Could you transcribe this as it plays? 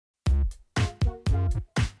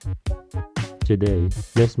Today,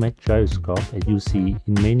 let's make gyroscope as you see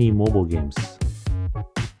in many mobile games.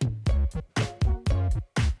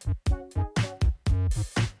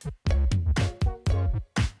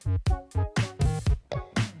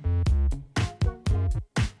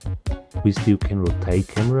 We still can rotate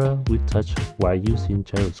camera with touch while using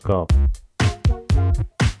gyroscope.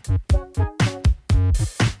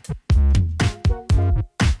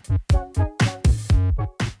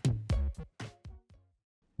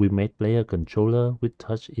 We made player controller with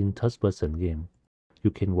touch in third-person game. You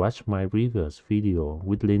can watch my previous video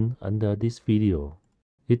with link under this video.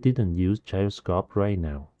 It didn't use gyroscope right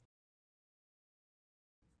now.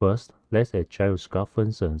 First, let's add gyroscope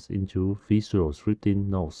functions into Visual Scripting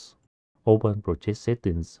nodes. Open Project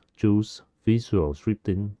Settings, choose Visual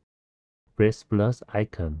Scripting. Press plus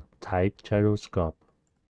icon, type gyroscope.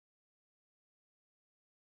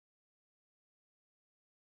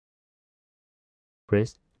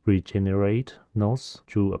 Press Regenerate Nodes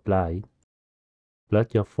to apply.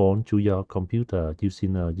 Plug your phone to your computer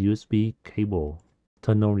using a USB cable.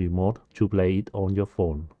 Turn on remote to play it on your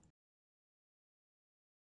phone.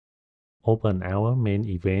 Open our main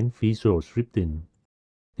event Visual Scripting.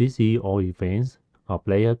 This is all events of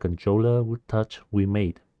player controller with touch we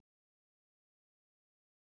made.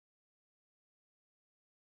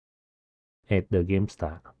 At the game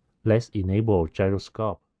start, let's enable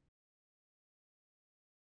gyroscope.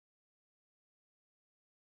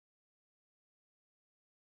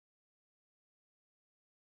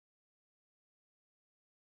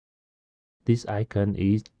 This icon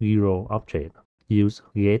is Gyro object. Use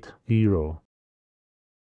Get Gyro.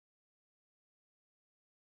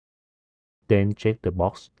 Then check the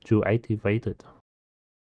box to activate it.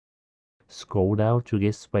 Scroll down to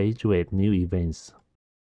get space to add new events.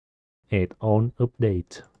 Add on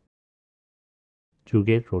update. To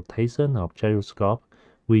get rotation of gyroscope,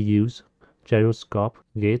 we use gyroscope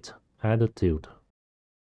get attitude.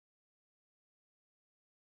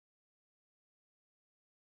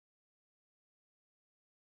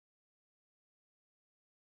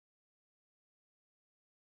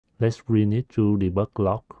 Let's run it to debug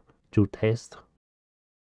log to test.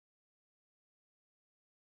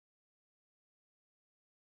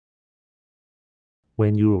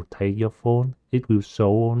 When you rotate your phone, it will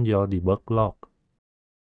show on your debug log.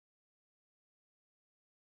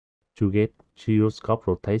 To get gyroscope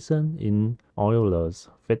rotation in Euler's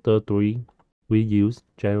vector 3, we use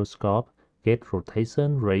gyroscope get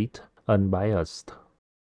rotation rate unbiased.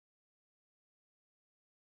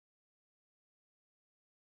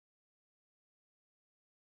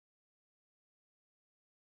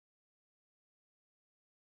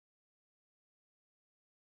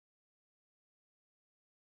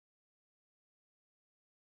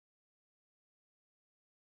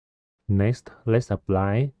 Next, let's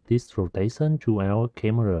apply this rotation to our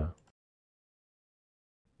camera.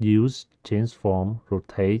 Use transform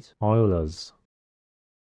rotate Eulers.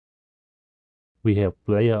 We have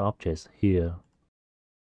player objects here.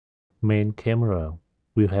 Main camera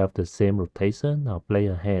will have the same rotation of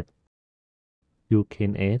player head. You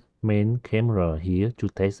can add main camera here to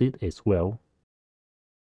test it as well.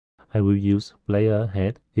 I will use player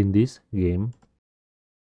head in this game.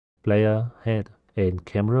 Player head and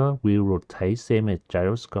camera will rotate same as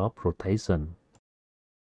gyroscope rotation.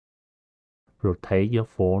 Rotate your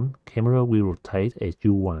phone, camera will rotate as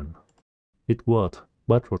you want. It worked,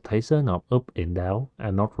 but rotation of up and down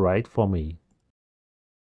are not right for me.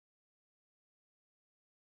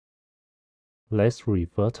 Let's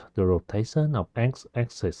revert the rotation of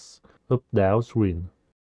x-axis up-down screen.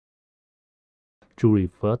 To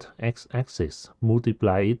revert x-axis,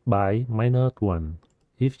 multiply it by -1.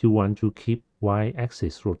 If you want to keep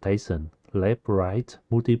y-axis rotation, left-right,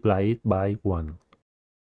 multiply it by 1.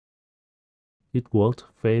 It worked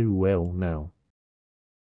very well now.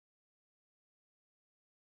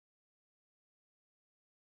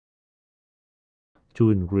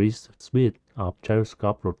 To increase speed of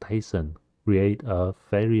gyroscope rotation, create a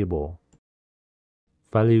variable.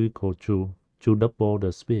 Value equal to double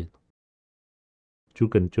the speed. To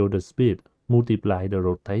control the speed, multiply the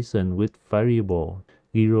rotation with variable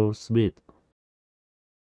Gyro speed.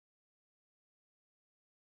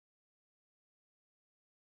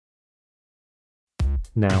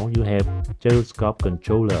 Now you have gyroscope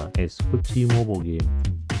controller as PUBG mobile game.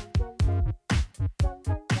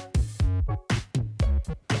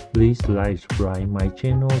 Please like subscribe my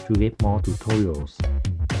channel to get more tutorials.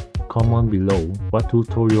 Comment below what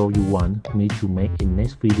tutorial you want me to make in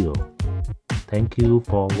next video. Thank you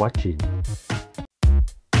for watching.